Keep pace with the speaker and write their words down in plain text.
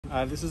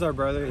This is our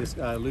brother, is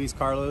Luis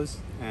Carlos.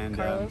 And,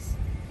 Carlos?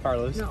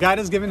 Carlos. No. God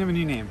has given him a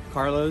new name,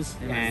 Carlos,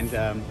 and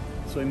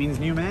so it means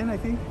new man, I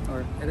think?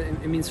 Or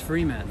It means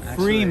free man,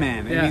 actually. Free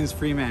man, it Yeah. means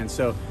free man.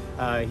 So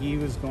he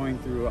was going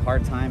through a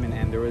hard time,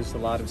 and there was a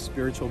lot of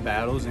spiritual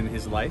battles in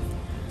his life.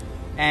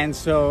 And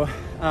so,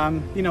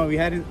 you know,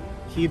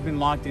 he'd been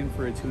locked in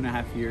for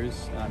 2.5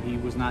 years. He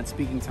was not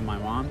speaking to my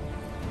mom.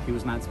 He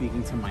was not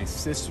speaking to my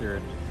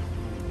sister.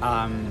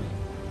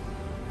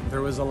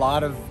 There was a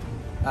lot of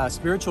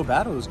spiritual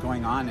battles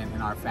going on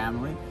in our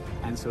family,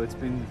 and so it's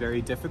been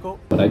very difficult.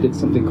 But I did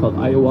something called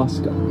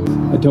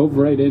ayahuasca. I dove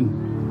right in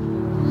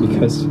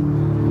because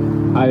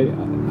I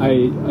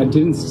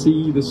didn't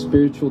see the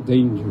spiritual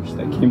dangers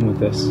that came with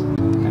this.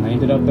 And I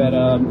ended up at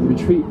a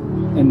retreat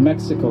in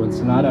Mexico, in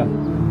Sonata.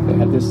 They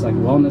had this like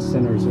wellness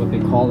center is what they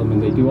call them,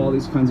 and they do all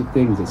these kinds of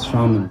things. It's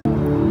shaman.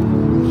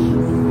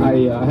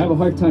 I have a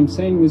hard time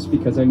saying this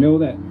because I know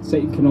that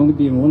Satan can only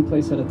be in one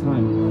place at a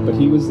time, but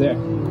he was there.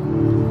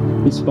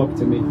 He spoke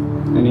to me,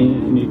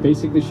 and he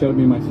basically showed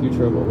me my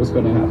future of what was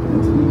going to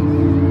happen to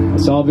me. I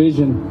saw a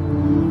vision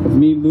of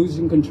me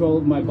losing control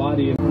of my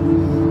body,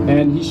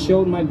 and he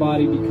showed my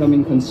body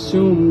becoming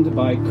consumed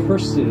by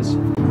curses.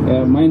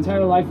 My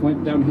entire life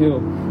went downhill,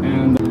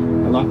 and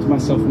I locked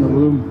myself in a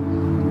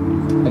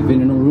room. I've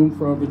been in a room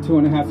for over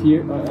 2.5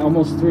 years,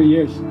 almost 3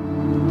 years.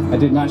 I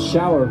did not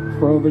shower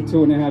for over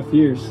 2.5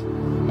 years.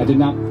 I did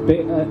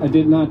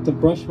not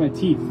brush my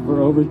teeth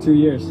for over 2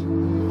 years.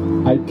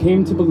 I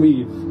came to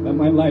believe that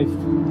my life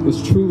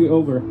was truly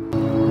over.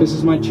 This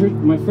is my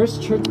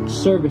first church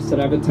service that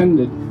I've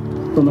attended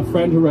from a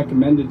friend who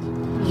recommended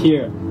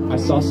here. I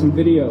saw some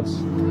videos,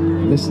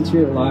 listened to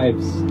your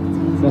lives,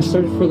 and I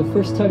started for the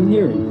first time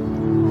hearing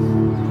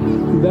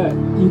that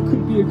you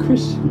could be a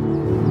Christian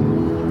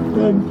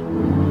and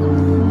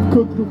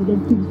go through what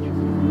I'm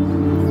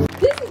doing.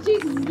 This is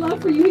Jesus' love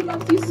for you. He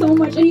loves you so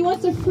much, and he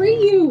wants to free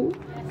you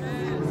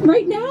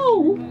right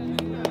now.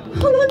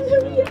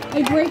 Hallelujah.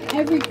 I break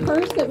every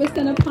curse that was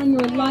sent upon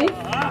your life,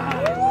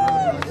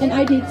 and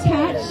I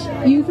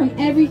detach you from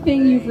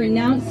everything you've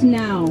renounced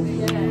now.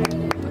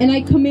 And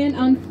I command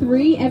on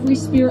 3, every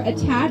spirit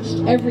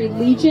attached, every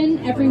legion,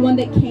 everyone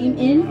that came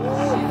in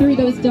through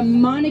those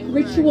demonic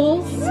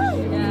rituals.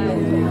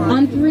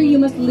 On 3, you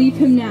must leave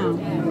him now.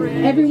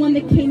 Everyone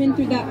that came in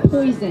through that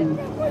poison.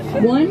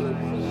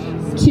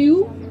 1,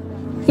 2,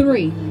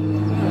 3.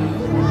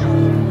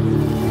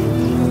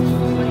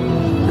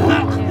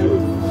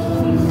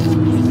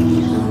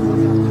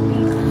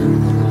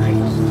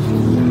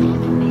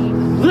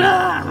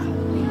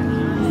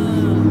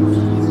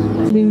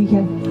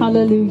 Hallelujah.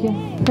 Hallelujah.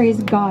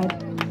 Praise God.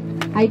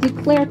 I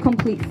declare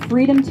complete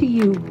freedom to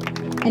you,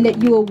 and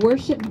that you will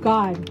worship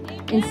God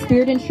in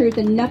spirit and truth,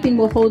 and nothing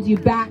will hold you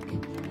back.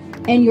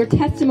 And your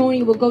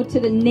testimony will go to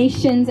the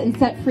nations and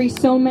set free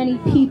so many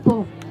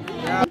people.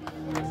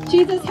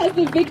 Jesus has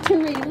the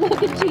victory.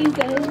 Look at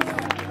Jesus.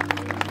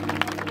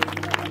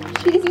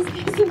 Jesus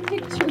has the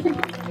victory.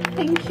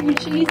 Thank you,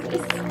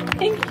 Jesus.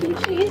 Thank you,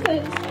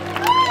 Jesus.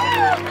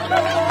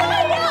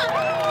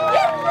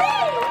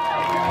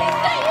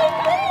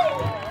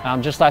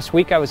 Just last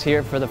week I was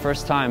here for the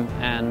first time,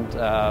 and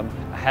I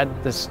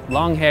had this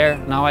long hair.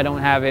 Now I don't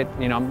have it.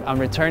 You know, I'm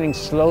returning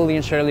slowly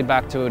and surely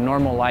back to a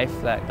normal life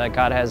that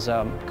God has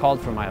called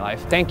for my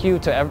life. Thank you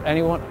to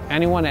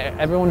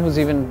everyone who's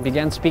even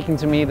began speaking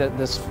to me. That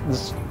this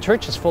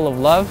church is full of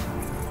love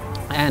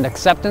and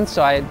acceptance.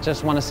 So I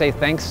just want to say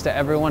thanks to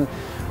everyone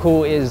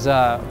who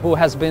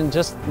has been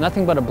just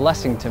nothing but a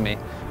blessing to me.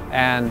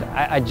 And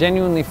I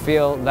genuinely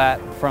feel that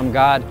from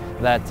God,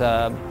 that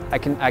I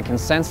can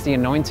sense the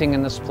anointing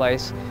in this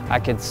place. I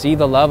could see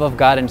the love of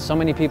God in so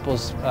many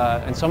people's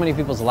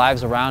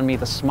lives around me.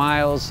 The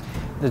smiles,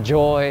 the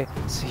joy,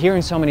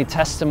 hearing so many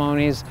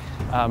testimonies,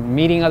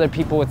 meeting other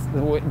people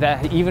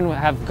that even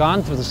have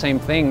gone through the same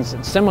things,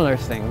 similar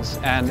things,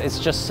 and it's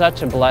just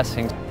such a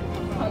blessing.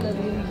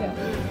 Hallelujah.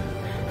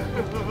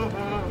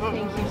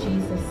 Thank you,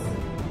 Jesus.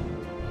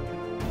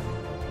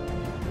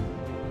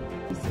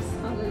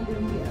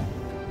 Hallelujah.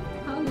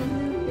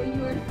 Hallelujah.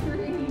 You are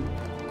free.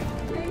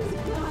 Praise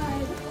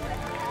God.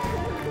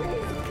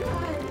 Praise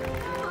God.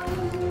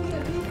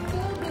 Hallelujah. Be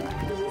filled with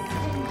peace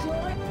and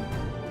joy.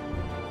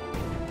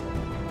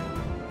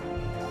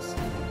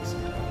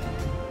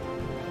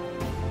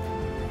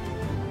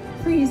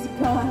 Praise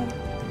God.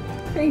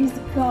 Praise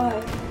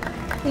God.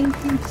 Thank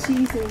you,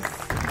 Jesus.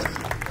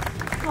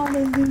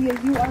 Hallelujah.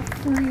 You are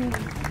free.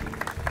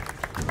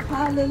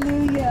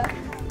 Hallelujah.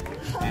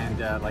 And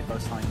like I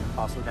was telling you,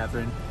 Apostle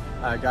Kathryn,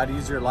 God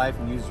used your life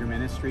and used your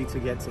ministry to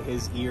get to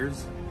his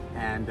ears,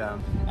 and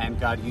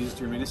God used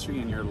your ministry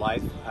and your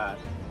life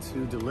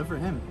to deliver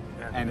him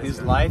and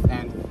his life.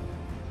 And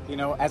you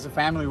know, as a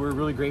family, we're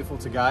really grateful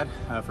to God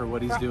for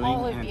what he's doing.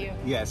 All of and you.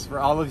 Yes, for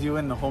all of you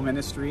in the whole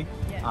ministry.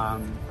 Yes.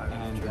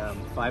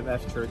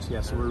 5F Church,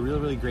 yes. So we're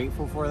really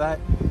grateful for that.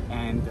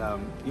 And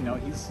you know,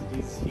 he's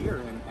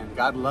here, and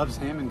God loves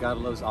him, and God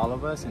loves all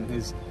of us, and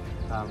he's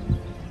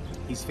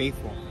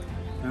faithful.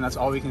 and that's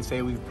all we can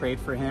say. We've prayed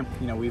for him.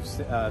 You know, we've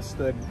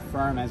stood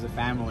firm as a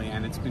family,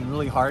 and it's been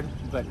really hard,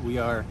 but we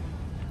are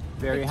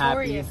very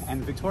happy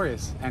and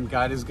victorious, and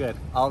God is good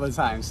all the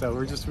time. So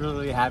we're just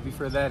really happy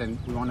for that, and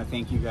we want to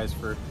thank you guys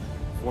for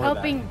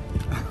helping,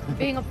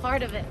 being a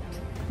part of it.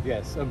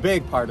 Yes, a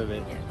big part of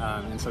it.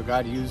 Yeah. And so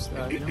God used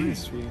your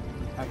ministry.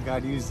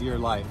 God used your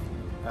life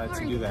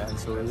to do that, and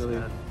so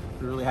we're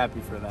really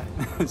happy for that.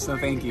 So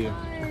thank you.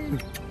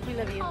 We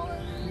love you,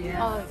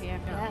 all of you,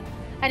 for that.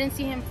 I didn't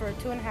see him for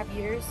 2.5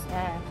 years.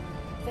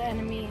 The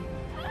enemy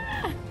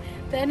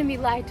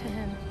lied to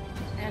him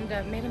and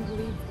made him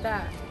believe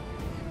that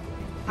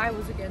I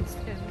was against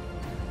him.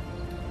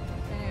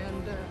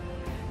 And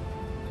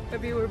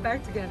maybe we're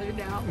back together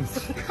now.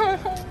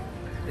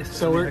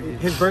 So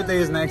his birthday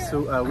is next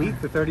week,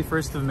 the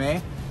 31st of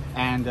May.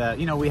 And,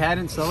 you know, we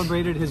hadn't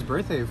celebrated his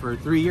birthday for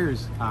 3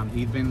 years.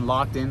 He'd been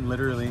locked in,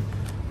 literally.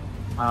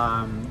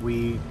 I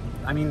mean,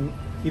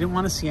 he didn't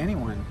want to see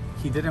anyone.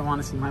 He didn't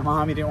want to see my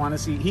mom. He didn't want to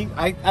see,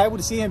 I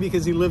would see him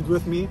because he lived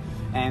with me.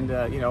 And,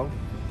 you know,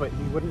 but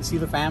he wouldn't see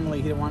the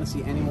family. He didn't want to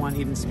see anyone.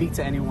 He didn't speak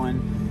to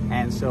anyone.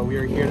 And so we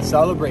are here to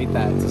celebrate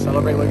that, to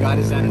celebrate what God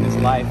has done in his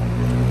life.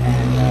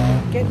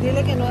 And,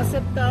 dile que no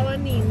aceptaba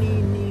ni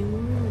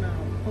un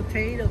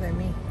potato de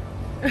mí.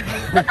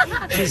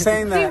 She's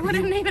saying that he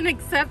wouldn't even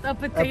accept a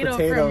potato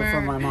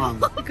from my mom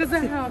because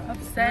of how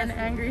upset and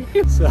angry.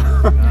 So,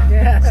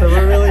 so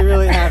we're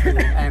really happy,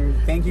 and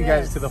thank you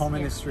guys to the whole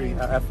ministry,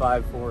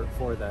 F5,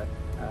 for that.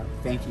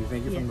 Thank you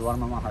from the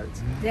bottom of my heart.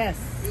 Yes.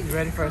 You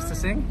ready for us to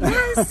sing?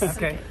 Yes.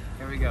 Okay,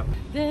 here we go.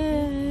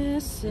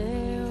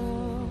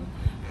 Deseo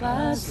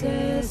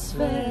pases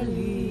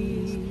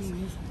feliz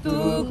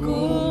tu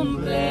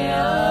cumpleaños.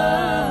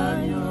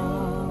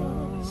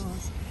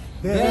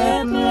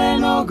 De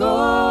pleno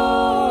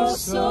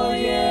gozo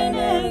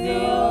llene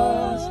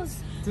Dios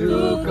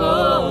tu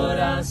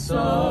corazón,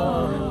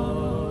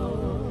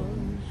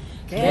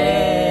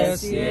 que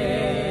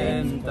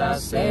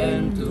sientas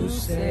en tu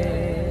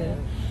ser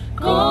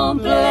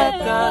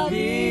completa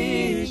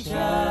dicha,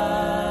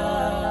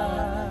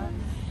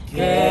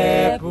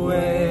 que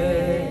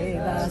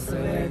puedas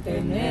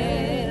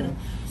retener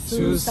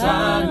su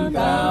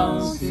santa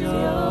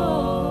unción.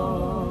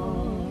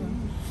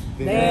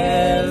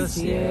 Del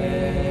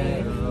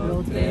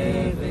cielo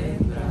te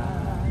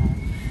vendrán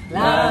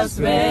las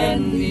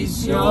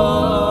bendiciones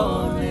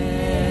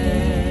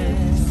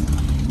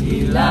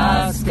y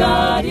las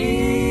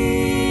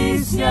caricias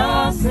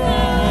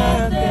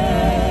del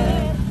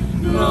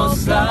eterno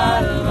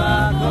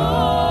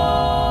Salvador.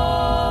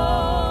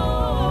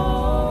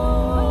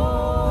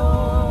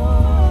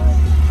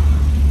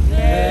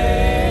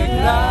 De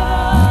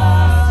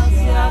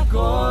gracia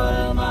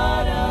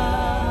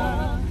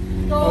colmará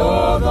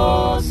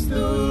todos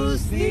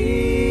tus días,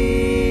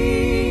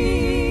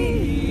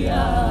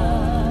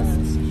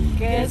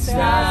 que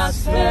seas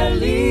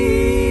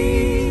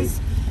feliz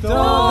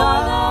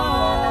toda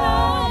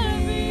la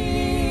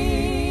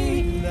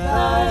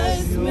vida,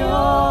 es mi oración.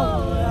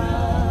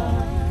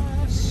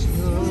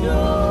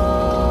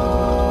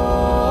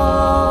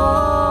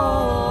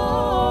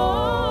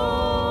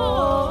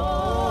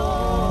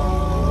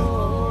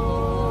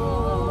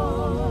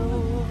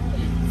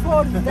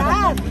 For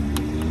that,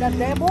 the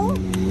devil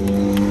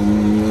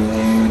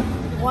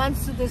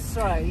wants to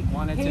destroy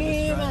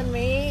him and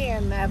me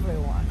and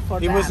everyone. For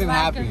He that. wasn't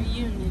happy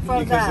For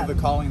because that. of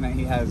the calling that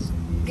he has.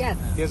 Yes.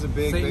 He has a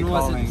big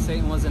calling.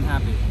 Satan wasn't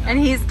happy. And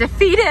he's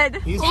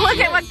defeated. He's Look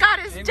defeated. at what God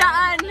has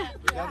done.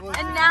 Amen.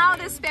 And now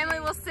this family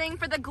will sing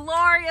for the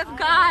glory of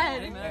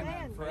God.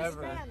 Amen.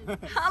 Forever.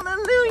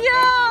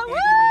 Hallelujah. Thank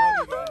you. We love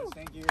you guys.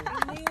 Thank you.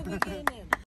 New beginning.